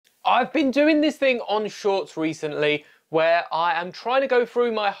I've been doing this thing on Shorts recently where I am trying to go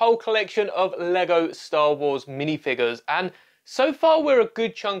through my whole collection of Lego Star Wars minifigures, and so far we're a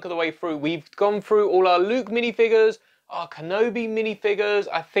good chunk of the way through. We've gone through all our Luke minifigures, our Kenobi minifigures.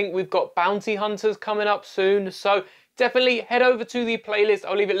 I think we've got Bounty Hunters coming up soon, so definitely head over to the playlist.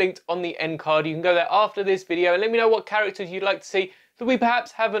 I'll leave it linked on the end card. You can go there after this video and let me know what characters you'd like to see that we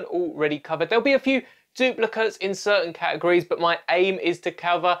perhaps haven't already covered. There'll be a few duplicates in certain categories, but my aim is to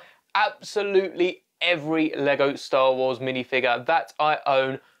cover absolutely every Lego Star Wars minifigure that I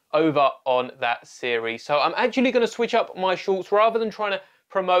own over on that series. So I'm actually going to switch up my shorts rather than trying to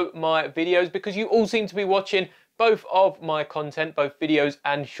promote my videos, because you all seem to be watching both of my content, both videos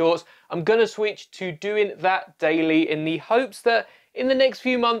and shorts. I'm going to switch to doing that daily in the hopes that in the next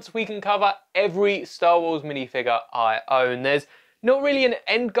few months we can cover every Star Wars minifigure I own. There's not really an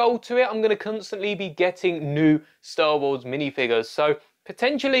end goal to it. I'm going to constantly be getting new Star Wars minifigures. So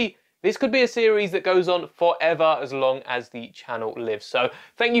potentially this could be a series that goes on forever as long as the channel lives. So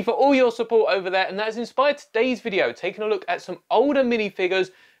thank you for all your support over there. And that has inspired today's video, taking a look at some older minifigures,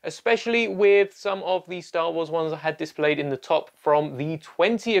 especially with some of the Star Wars ones I had displayed in the top from the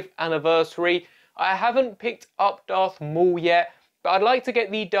 20th anniversary. I haven't picked up Darth Maul yet, but I'd like to get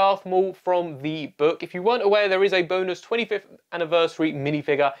the Darth Maul from the book. If you weren't aware, there is a bonus 25th anniversary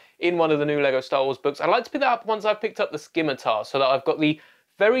minifigure in one of the new Lego Star Wars books. I'd like to pick that up once I've picked up the Scimitar, so that I've got the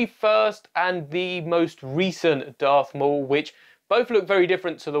very first and the most recent Darth Maul, which both look very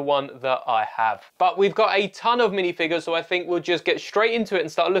different to the one that I have. But we've got a ton of minifigures, so I think we'll just get straight into it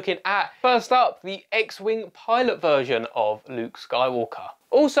and start looking at, first up, the X-Wing pilot version of Luke Skywalker.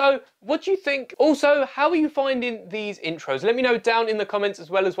 Also, what do you think? Also, how are you finding these intros? Let me know down in the comments,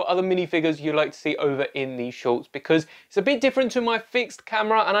 as well as what other minifigures you'd like to see over in these shorts, because it's a bit different to my fixed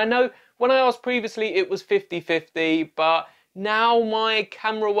camera. And I know when I asked previously, it was 50-50, but now my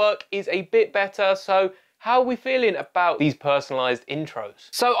camera work is a bit better. So how are we feeling about these personalized intros?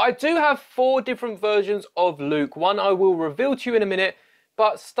 So I do have 4 different versions of Luke. One I will reveal to you in a minute,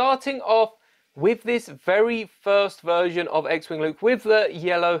 but starting off with this very first version of X-Wing Luke with the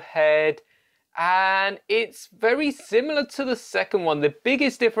yellow head, and it's very similar to the second one. The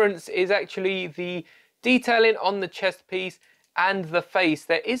biggest difference is actually the detailing on the chest piece and the face.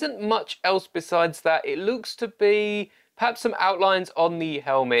 There isn't much else besides that. It looks to be perhaps some outlines on the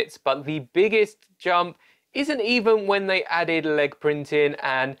helmets, but the biggest jump isn't even when they added leg printing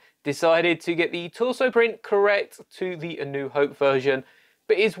and decided to get the torso print correct to the A New Hope version,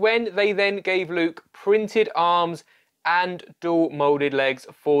 but is when they then gave Luke printed arms and dual molded legs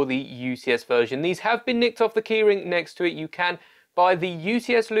for the UCS version. These have been nicked off the keyring next to it. You can buy the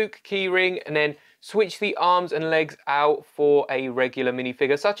UCS Luke keyring and then switch the arms and legs out for a regular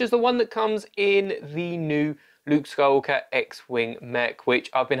minifigure, such as the one that comes in the new Luke Skywalker X-Wing mech,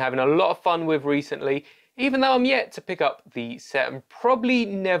 which I've been having a lot of fun with recently, even though I'm yet to pick up the set and probably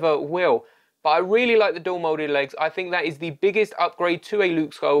never will. But I really like the dual molded legs. I think that is the biggest upgrade to a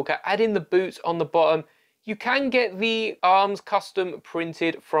Luke Skywalker. Adding the boots on the bottom. You can get the arms custom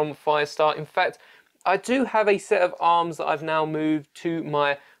printed from Firestar. In fact, I do have a set of arms that I've now moved to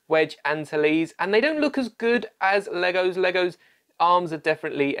my Wedge Antilles, and they don't look as good as Lego's. Lego's arms are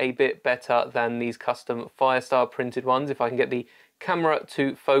definitely a bit better than these custom Firestar printed ones, if I can get the camera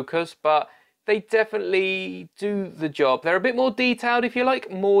to focus, but they definitely do the job. They're a bit more detailed if you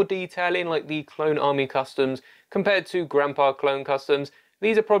like more detailing, like the Clone Army Customs compared to Grandpa Clone Customs.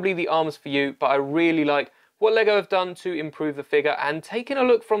 These are probably the arms for you, but I really like what Lego have done to improve the figure, and taking a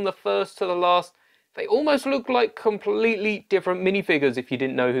look from the first to the last, they almost look like completely different minifigures if you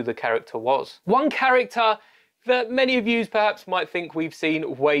didn't know who the character was. One character that many of you perhaps might think we've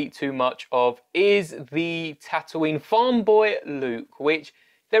seen way too much of is the Tatooine farm boy Luke, which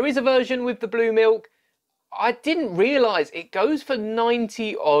there is a version with the blue milk. I didn't realise it goes for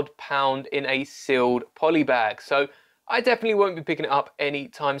 90 odd pound in a sealed poly bag, so I definitely won't be picking it up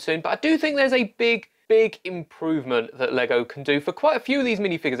anytime soon. But I do think there's a big improvement that Lego can do for quite a few of these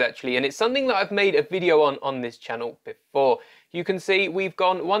minifigures actually, and it's something that I've made a video on this channel before. You can see we've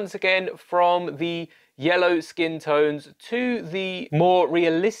gone once again from the yellow skin tones to the more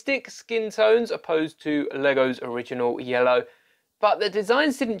realistic skin tones opposed to Lego's original yellow. But the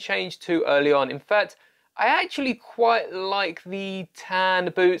designs didn't change too early on. In fact, I actually quite like the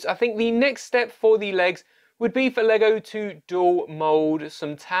tan boots. I think the next step for the legs would be for Lego to dual mold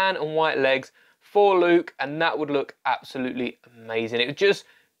some tan and white legs for Luke, and that would look absolutely amazing. It would just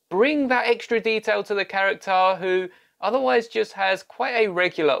bring that extra detail to the character, who otherwise just has quite a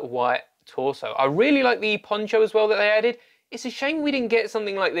regular white torso. I really like the poncho as well that they added. It's a shame we didn't get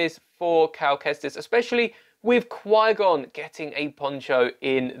something like this for Cal Kestis, especially with Qui-Gon getting a poncho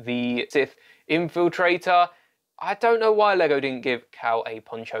in the Sith Infiltrator. I don't know why Lego didn't give Cal a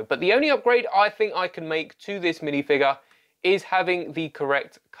poncho, but the only upgrade I think I can make to this minifigure is having the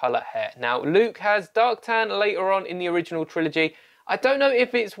correct colour hair. Now, Luke has dark tan later on in the original trilogy. I don't know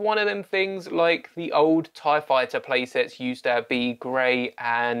if it's one of them things like the old TIE Fighter playsets used to be grey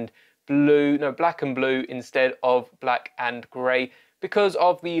and blue, no, black and blue instead of black and grey, because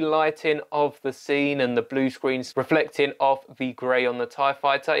of the lighting of the scene and the blue screens reflecting off the grey on the TIE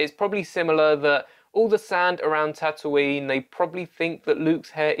Fighter. It's probably similar that all the sand around Tatooine, they probably think that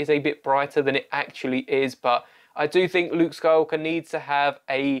Luke's hair is a bit brighter than it actually is, but I do think Luke Skywalker needs to have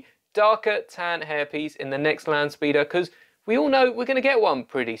a darker tan hairpiece in the next land speeder, because we all know we're going to get one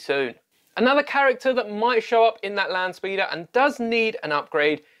pretty soon. Another character that might show up in that land speeder and does need an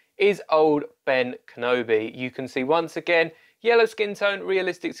upgrade is old Ben Kenobi. You can see once again, yellow skin tone,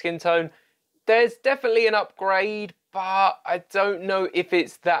 realistic skin tone. There's definitely an upgrade, but I don't know if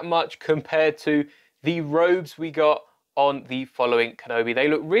it's that much compared to the robes we got on the following Kenobi. They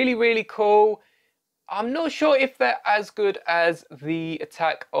look really, really cool. I'm not sure if they're as good as the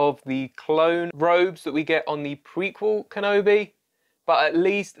Attack of the Clone robes that we get on the prequel Kenobi, but at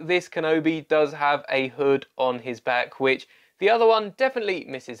least this Kenobi does have a hood on his back, which the other one definitely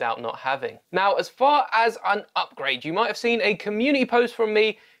misses out not having. Now, as far as an upgrade, you might have seen a community post from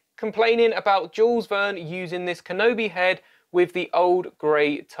me complaining about Jules Verne using this Kenobi head with the old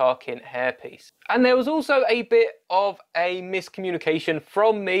grey Tarkin hairpiece. And there was also a bit of a miscommunication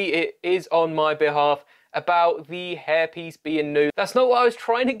from me, it is on my behalf, about the hairpiece being new. That's not what I was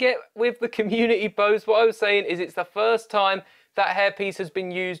trying to get with the community post. What I was saying is it's the first time that hairpiece has been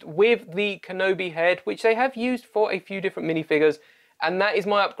used with the Kenobi head, which they have used for a few different minifigures, and that is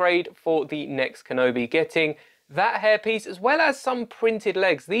my upgrade for the next Kenobi, getting that hairpiece as well as some printed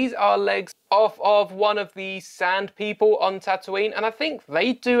legs. These are legs off of one of the sand people on Tatooine, and I think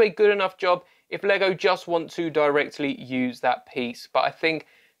they do a good enough job if Lego just want to directly use that piece. But I think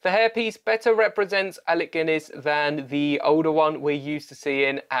the hairpiece better represents Alec Guinness than the older one we're used to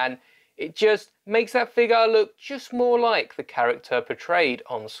seeing, and it just makes that figure look just more like the character portrayed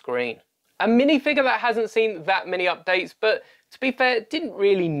on screen. A minifigure that hasn't seen that many updates, but to be fair, didn't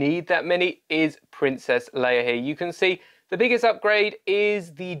really need that many, is Princess Leia here. You can see the biggest upgrade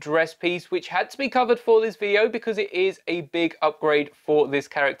is the dress piece, which had to be covered for this video because it is a big upgrade for this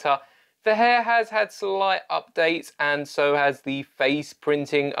character. The hair has had slight updates, and so has the face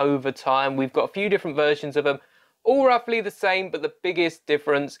printing over time. We've got a few different versions of them, all roughly the same, but the biggest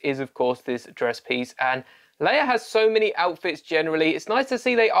difference is, of course, this dress piece. And Leia has so many outfits generally. It's nice to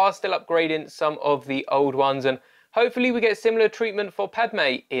see they are still upgrading some of the old ones, and hopefully we get similar treatment for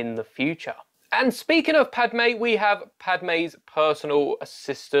Padme in the future. And speaking of Padme, we have Padme's personal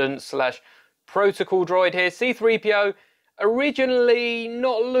assistant slash protocol droid here, C-3PO. Originally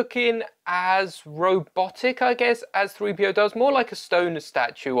not looking as robotic, I guess, as 3PO does, more like a stone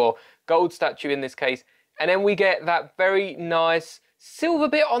statue or gold statue in this case. And then we get that very nice silver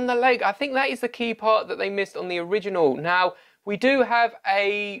bit on the leg. I think that is the key part that they missed on the original. Now, we do have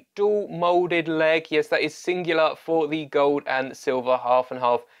a dual moulded leg. Yes, that is singular for the gold and silver half and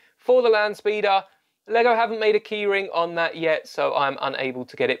half for the land speeder. Lego haven't made a keyring on that yet, so I'm unable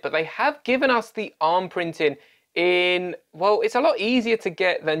to get it. But they have given us the arm printing in, well, it's a lot easier to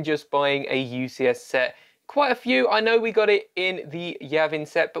get than just buying a UCS set. Quite a few, I know we got it in the Yavin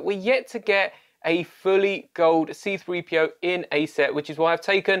set, but we're yet to get a fully gold C-3PO in a set, which is why I've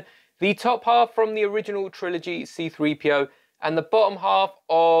taken the top half from the original trilogy C-3PO and the bottom half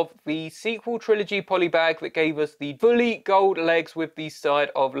of the sequel trilogy polybag that gave us the fully gold legs with the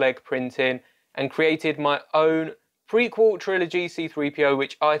side of leg printing, and created my own prequel trilogy C-3PO,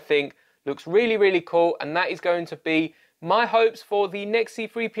 which I think looks really, really cool, and that is going to be my hopes for the next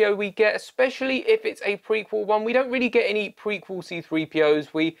C-3PO we get, especially if it's a prequel one. We don't really get any prequel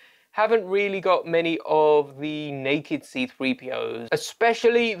C-3POs. We haven't really got many of the naked C-3POs,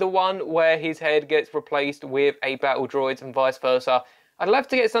 especially the one where his head gets replaced with a battle droid and vice versa. I'd love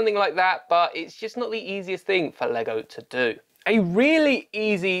to get something like that, but it's just not the easiest thing for Lego to do. A really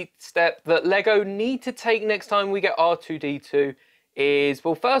easy step that Lego need to take next time we get R2-D2 is,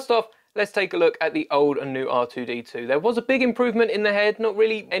 well, first off, let's take a look at the old and new R2-D2. There was a big improvement in the head, not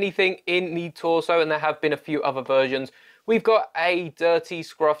really anything in the torso, and there have been a few other versions. We've got a dirty,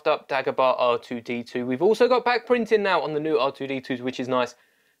 scruffed up Dagobah R2-D2. We've also got back printing now on the new R2-D2s, which is nice.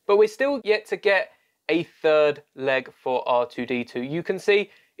 But we're still yet to get a third leg for R2-D2. You can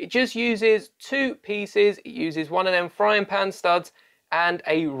see it just uses two pieces. It uses one of them frying pan studs and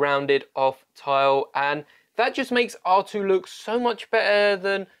a rounded off tile. And that just makes R2 look so much better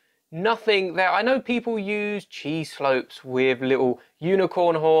than nothing there. I know people use cheese slopes with little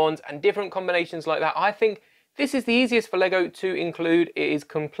unicorn horns and different combinations like that. I think this is the easiest for Lego to include. It is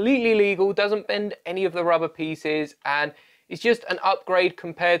completely legal, doesn't bend any of the rubber pieces, and it's just an upgrade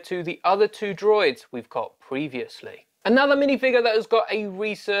compared to the other two droids we've got previously. Another minifigure that has got a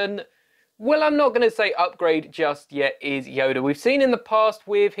recent, well, I'm not going to say upgrade just yet, is Yoda. We've seen in the past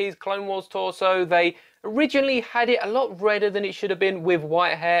with his Clone Wars torso, they originally had it a lot redder than it should have been with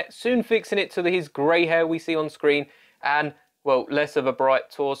white hair, soon fixing it to his grey hair we see on screen, and well, less of a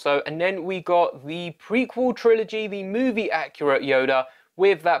bright torso. And then we got the prequel trilogy, the movie accurate Yoda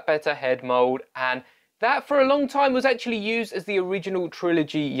with that better head mold, and that for a long time was actually used as the original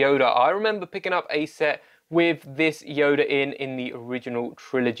trilogy Yoda. I remember picking up a set with this Yoda in the original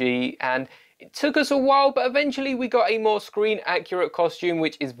trilogy, and it took us a while, but eventually we got a more screen accurate costume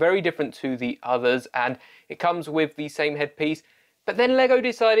which is very different to the others, and it comes with the same headpiece. But then Lego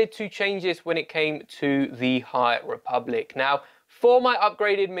decided to change this when it came to the High Republic. Now, for my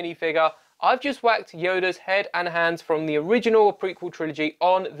upgraded minifigure, I've just whacked Yoda's head and hands from the original prequel trilogy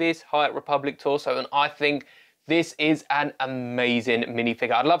on this High Republic torso, and I think this is an amazing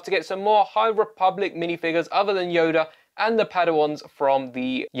minifigure. I'd love to get some more High Republic minifigures other than Yoda and the Padawans from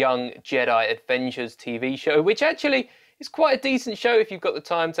the Young Jedi Adventures TV show, which actually is quite a decent show if you've got the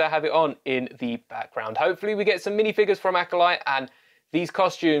time to have it on in the background. Hopefully we get some minifigures from Acolyte, and these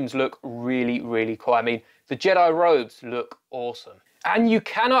costumes look really, really cool. I mean, the Jedi robes look awesome. And you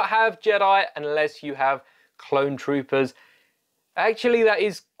cannot have Jedi unless you have clone troopers. Actually, that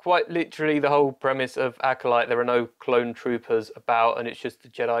is quite literally the whole premise of Acolyte. There are no clone troopers about, and it's just the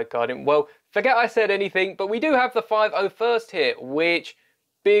Jedi Guardian. Well, forget I said anything, but we do have the 501st here, which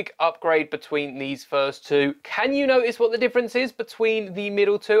big upgrade between these first two. Can you notice what the difference is between the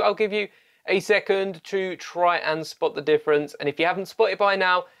middle two? I'll give you a second to try and spot the difference. And if you haven't spotted by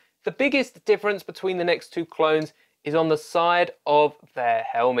now, the biggest difference between the next two clones is on the side of their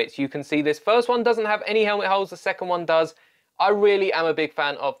helmets. You can see this first one doesn't have any helmet holes, the second one does. I really am a big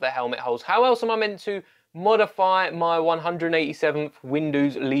fan of the helmet holes. How else am I meant to modify my 187th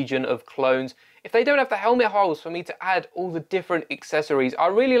Windows Legion of clones if they don't have the helmet holes for me to add all the different accessories? I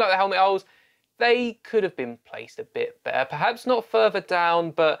really like the helmet holes. They could have been placed a bit better, perhaps not further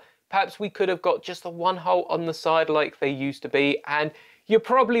down, but perhaps we could have got just the one hole on the side like they used to be. And you're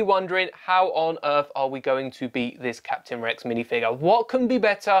probably wondering, how on earth are we going to beat this Captain Rex minifigure? What can be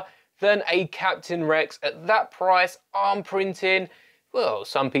better than a Captain Rex at that price, arm printing? Well,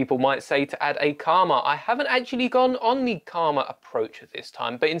 some people might say to add a Karma. I haven't actually gone on the Karma approach at this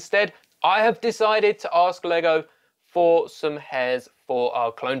time, but instead I have decided to ask Lego for some hairs for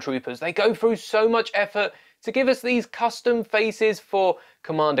our clone troopers. They go through so much effort to give us these custom faces for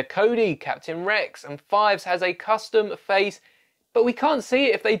Commander Cody, Captain Rex, and Fives has a custom face, but we can't see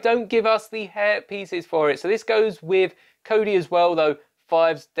it if they don't give us the hair pieces for it. So this goes with Cody as well, though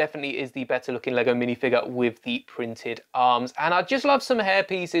Fives definitely is the better looking Lego minifigure with the printed arms. And I'd just love some hair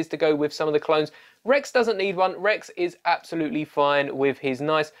pieces to go with some of the clones. Rex doesn't need one. Rex is absolutely fine with his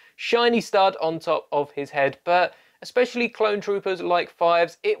nice shiny stud on top of his head, but especially clone troopers like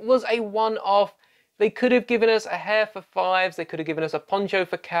Fives, it was a one-off. They could have given us a hair for Fives, they could have given us a poncho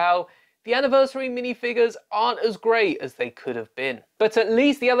for Cal. The anniversary minifigures aren't as great as they could have been. But at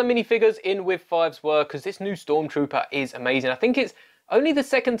least the other minifigures in with Fives were, because this new Stormtrooper is amazing. I think it's only the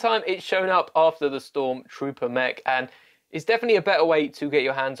second time it's shown up after the Stormtrooper mech, and it's definitely a better way to get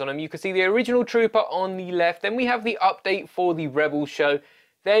your hands on them. You can see the original Trooper on the left, then we have the update for the Rebels show,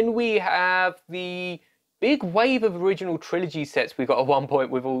 then we have the big wave of original trilogy sets we got at one point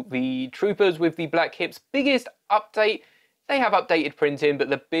with all the troopers with the black hips. Biggest update, they have updated printing, but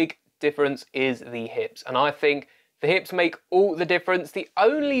the big difference is the hips. And I think the hips make all the difference. The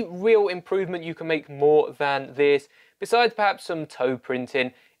only real improvement you can make more than this, besides perhaps some toe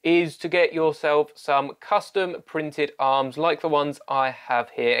printing, is to get yourself some custom printed arms like the ones I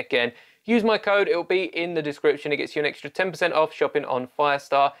have here. Again, use my code, it'll be in the description. It gets you an extra 10% off shopping on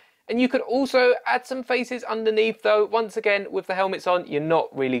Firestar. And you could also add some faces underneath, though once again with the helmets on you're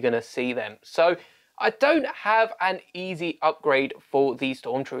not really going to see them. So I don't have an easy upgrade for these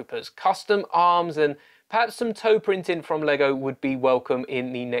Stormtroopers. Custom arms and perhaps some toe printing from Lego would be welcome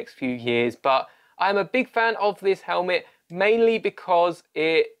in the next few years, but I'm a big fan of this helmet, mainly because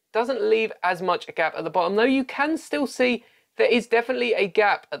it doesn't leave as much a gap at the bottom, though you can still see there is definitely a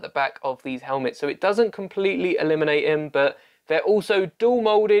gap at the back of these helmets, so it doesn't completely eliminate him, but they're also dual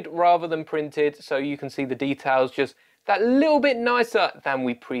molded rather than printed, so you can see the details just that little bit nicer than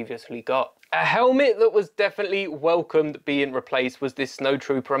we previously got. A helmet that was definitely welcomed being replaced was this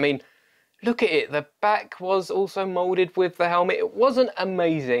Snowtrooper. I mean, look at it, the back was also molded with the helmet. It wasn't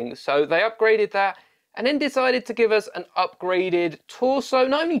amazing, so they upgraded that and then decided to give us an upgraded torso,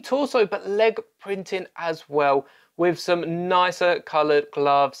 not only torso, but leg printing as well, with some nicer coloured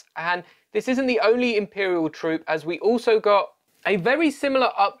gloves. And this isn't the only Imperial troop, as we also got a very similar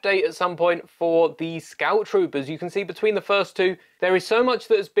update at some point for the Scout Troopers. You can see between the first two, there is so much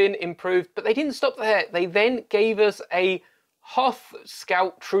that has been improved, but they didn't stop there. They then gave us a Hoth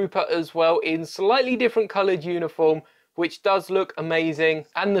Scout Trooper as well in slightly different coloured uniform, which does look amazing.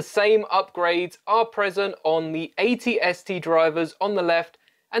 And the same upgrades are present on the AT-ST drivers on the left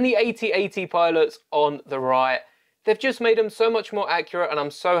and the AT-AT pilots on the right. They've just made them so much more accurate, and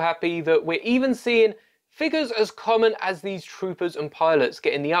I'm so happy that we're even seeing figures as common as these troopers and pilots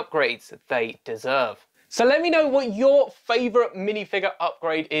getting the upgrades that they deserve. So let me know what your favourite minifigure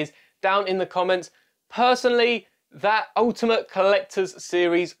upgrade is down in the comments. Personally, that Ultimate Collector's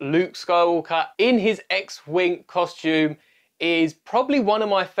Series Luke Skywalker in his X-Wing costume is probably one of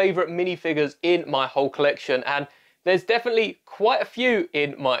my favourite minifigures in my whole collection, and there's definitely quite a few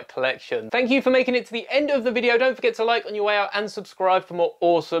in my collection. Thank you for making it to the end of the video. Don't forget to like on your way out and subscribe for more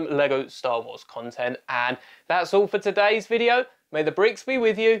awesome LEGO Star Wars content. And that's all for today's video. May the bricks be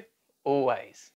with you always.